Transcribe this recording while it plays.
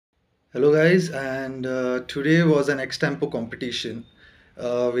Hello guys, and today was an extempo competition,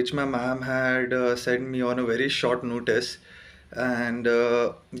 which my ma'am had sent me on a very short notice, and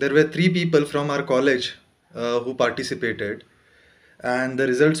there were three people from our college who participated, and the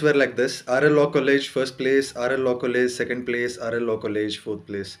results were like this: RL Law College first place, RL Law College second place, RL Law College fourth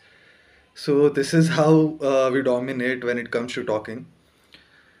place. So this is how we dominate when it comes to talking,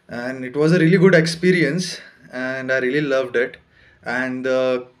 and it was a really good experience and I really loved it. And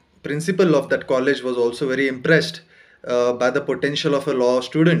the principal of that college was also very impressed by the potential of a law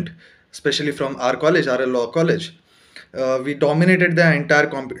student, especially from our college, our law college. We dominated the entire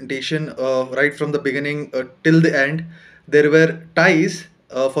competition right from the beginning till the end. There were ties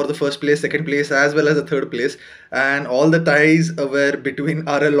for the first place, second place, as well as the third place, and all the ties were between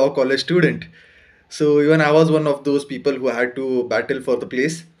our law college student. So even I was one of those people who had to battle for the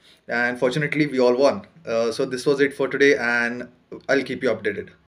place, and fortunately we all won. So this was it for today, and I'll keep you updated.